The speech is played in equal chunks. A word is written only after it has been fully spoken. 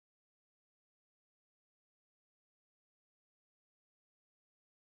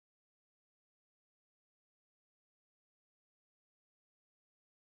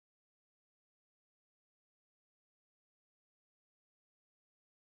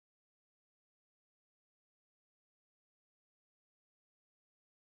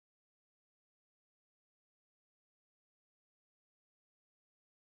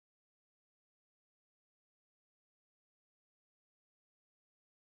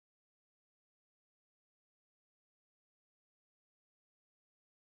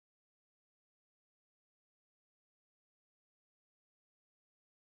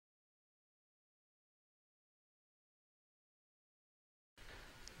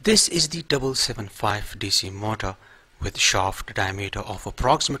This is the 775 DC motor with shaft diameter of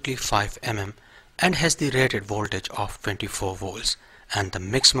approximately 5 mm and has the rated voltage of 24 volts and the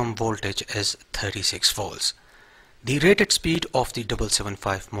maximum voltage is 36 volts. The rated speed of the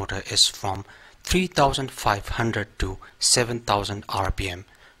 775 motor is from 3500 to 7000 RPM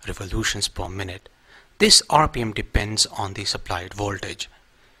revolutions per minute. This RPM depends on the supplied voltage.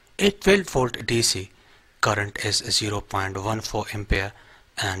 A 12 volt DC current is 0.14 ampere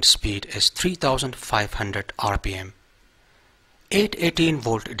and speed is 3500 RPM. 818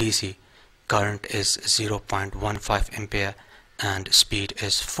 volt DC current is 0.15 ampere and speed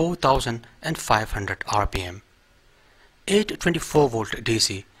is 4500 RPM. 824 volt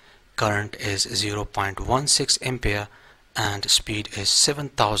DC current is 0.16 ampere and speed is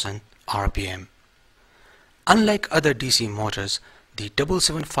 7000 RPM. Unlike other DC motors, the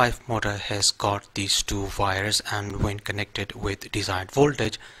 775 motor has got these two wires, and when connected with desired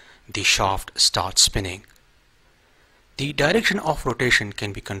voltage, the shaft starts spinning. The direction of rotation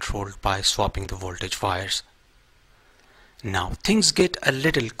can be controlled by swapping the voltage wires. Now things get a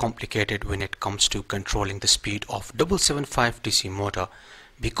little complicated when it comes to controlling the speed of 775 DC motor,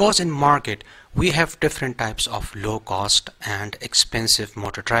 because in market we have different types of low cost and expensive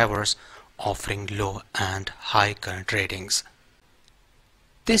motor drivers offering low and high current ratings.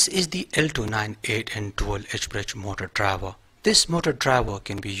 This is the L298N Dual H bridge motor driver. This motor driver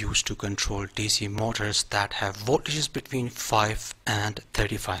can be used to control DC motors that have voltages between 5 and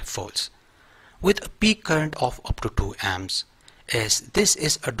 35 volts with a peak current of up to 2 amps. As this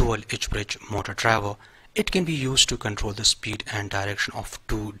is a dual H bridge motor driver, it can be used to control the speed and direction of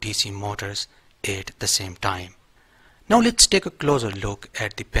two DC motors at the same time. Now let's take a closer look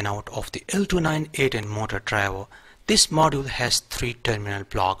at the pinout of the L298N motor driver. This module has 3 terminal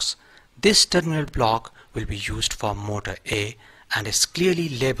blocks. This terminal block will be used for motor A and is clearly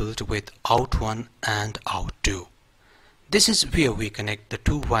labeled with out 1 and out 2. This is where we connect the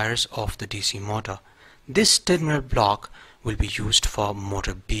two wires of the DC motor. This terminal block will be used for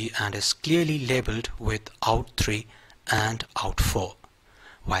motor B and is clearly labeled with out 3 and out 4,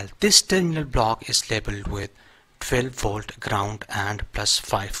 while this terminal block is labeled with 12 volt ground and plus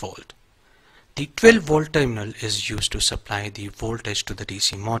 5 volt. The 12 volt terminal is used to supply the voltage to the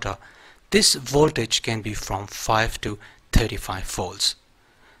DC motor. This voltage can be from 5 to 35 volts.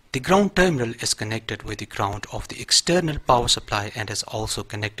 The ground terminal is connected with the ground of the external power supply and is also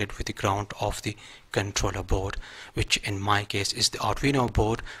connected with the ground of the controller board, which in my case is the Arduino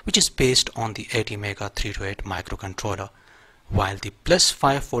board, which is based on the ATmega 328 microcontroller, while the plus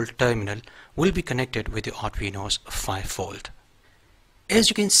 5 volt terminal will be connected with the Arduino's 5 volt. As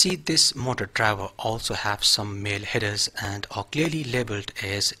you can see, this motor driver also have some male headers and are clearly labeled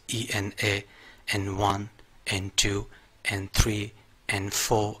as ENA, N1, N2, N3,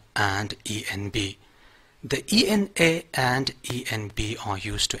 N4 and ENB. The ENA and ENB are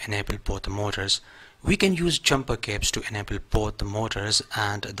used to enable both the motors. We can use jumper cables to enable both the motors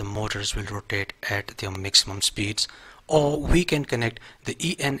and the motors will rotate at their maximum speeds, or we can connect the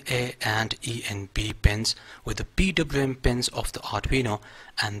ENA and ENB pins with the PWM pins of the Arduino,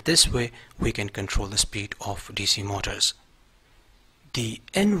 and this way we can control the speed of DC motors. The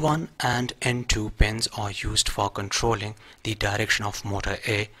N1 and N2 pins are used for controlling the direction of motor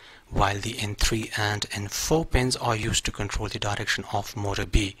A, while the N3 and N4 pins are used to control the direction of motor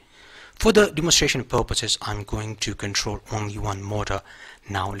B. For the demonstration purposes, I'm going to control only one motor.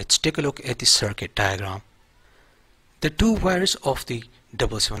 Now let's take a look at the circuit diagram. The two wires of the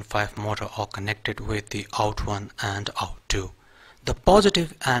 775 motor are connected with the out 1 and out 2. The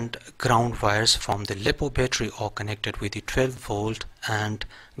positive and ground wires from the LiPo battery are connected with the 12 volt and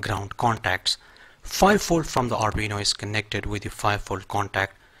ground contacts. 5 volt from the Arduino is connected with the 5 volt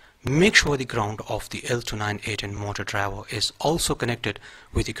contact. Make sure the ground of the L298N motor driver is also connected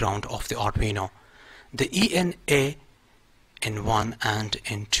with the ground of the Arduino. The ENA, N1 and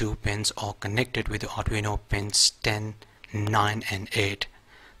N2 pins are connected with the Arduino pins 10, 9 and 8.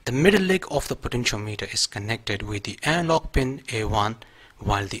 The middle leg of the potentiometer is connected with the analog pin A1,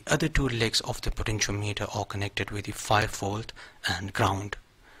 while the other two legs of the potentiometer are connected with the 5 volt and ground.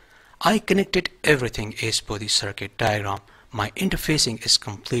 I connected everything as per the circuit diagram. My interfacing is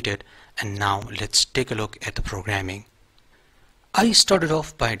completed, and now let's take a look at the programming. I started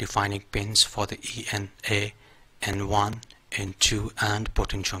off by defining pins for the ENA, N1, N2 and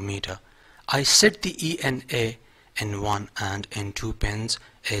potentiometer. I set the ENA, N1 and N2 pins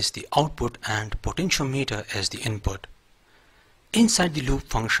as the output and potentiometer as the input. Inside the loop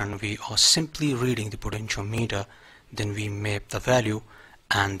function, we are simply reading the potentiometer, then we map the value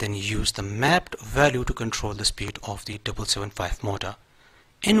and then use the mapped value to control the speed of the 775 motor.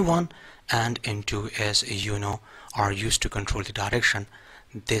 N1 and N2, as you know, are used to control the direction.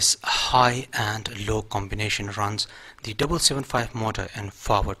 This high and low combination runs the 775 motor in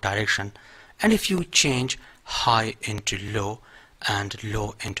forward direction, and if you change high into low and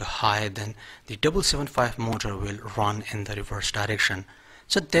low into high, then the 775 motor will run in the reverse direction.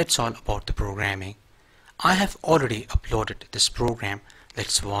 So that's all about the programming. I have already uploaded this program.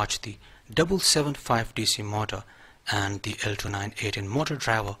 Let's watch the 775 DC motor and the L298N motor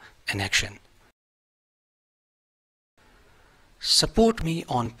driver in action. Support me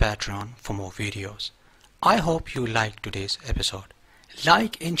on Patreon for more videos. I hope you liked today's episode.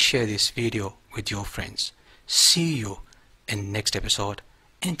 Like and share this video with your friends. See you in next episode,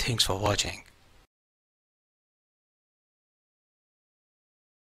 and thanks for watching.